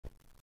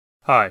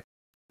Hi,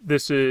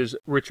 this is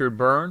Richard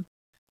Byrne.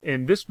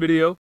 In this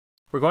video,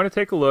 we're going to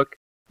take a look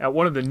at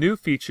one of the new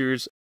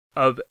features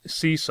of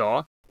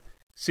Seesaw.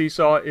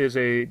 Seesaw is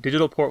a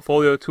digital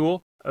portfolio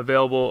tool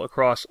available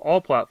across all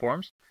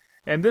platforms,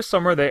 and this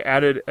summer they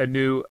added a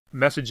new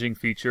messaging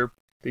feature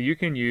that you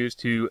can use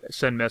to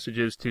send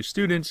messages to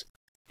students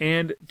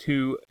and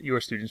to your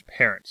students'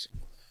 parents.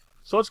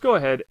 So let's go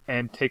ahead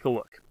and take a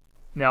look.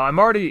 Now I'm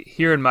already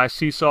here in my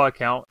Seesaw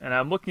account and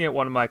I'm looking at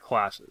one of my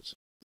classes.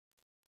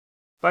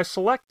 If I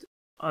select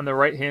on the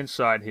right hand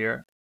side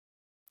here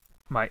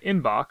my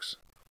inbox,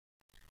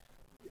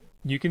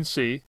 you can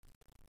see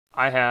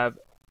I have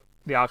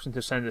the option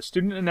to send a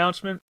student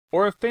announcement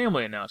or a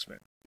family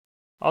announcement.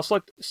 I'll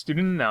select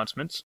student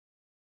announcements,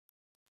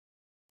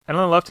 and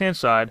on the left hand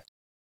side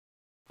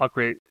I'll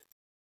create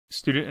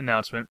student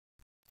announcement,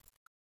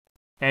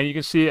 and you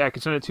can see I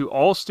can send it to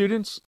all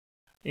students,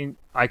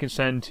 I can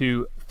send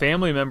to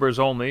family members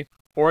only,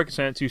 or I can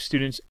send it to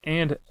students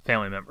and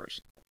family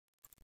members.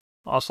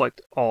 I'll select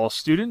all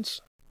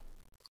students,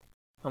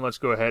 and let's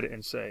go ahead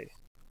and say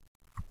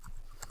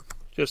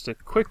just a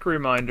quick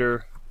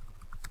reminder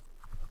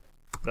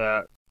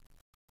that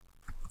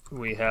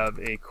we have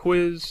a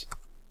quiz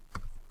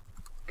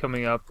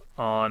coming up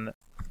on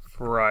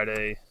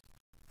Friday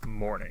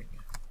morning.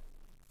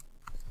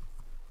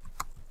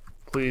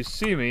 Please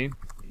see me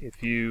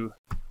if you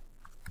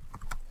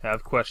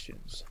have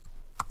questions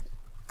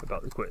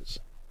about the quiz.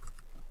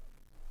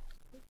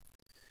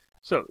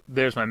 So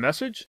there's my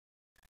message,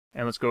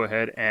 and let's go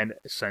ahead and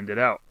send it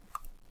out.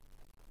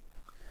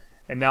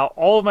 And now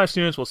all of my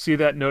students will see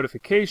that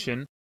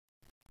notification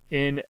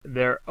in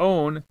their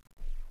own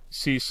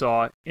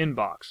Seesaw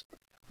inbox,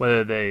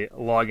 whether they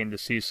log into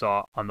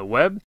Seesaw on the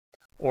web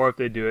or if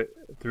they do it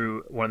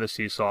through one of the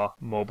Seesaw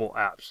mobile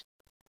apps.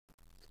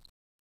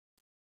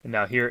 And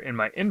now here in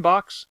my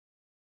inbox,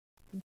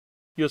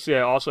 you'll see I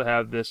also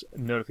have this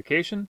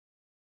notification,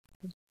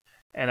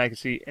 and I can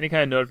see any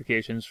kind of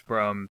notifications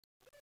from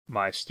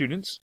my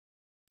students,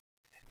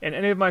 and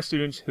any of my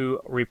students who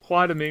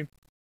reply to me,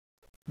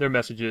 their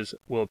messages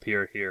will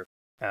appear here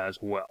as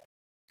well.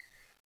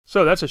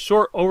 So that's a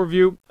short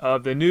overview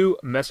of the new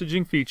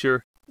messaging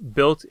feature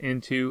built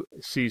into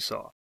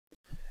Seesaw.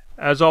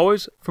 As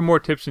always, for more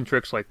tips and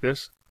tricks like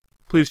this,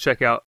 please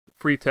check out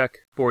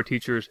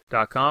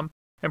freetechforteachers.com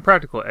and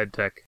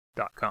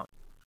practicaledtech.com.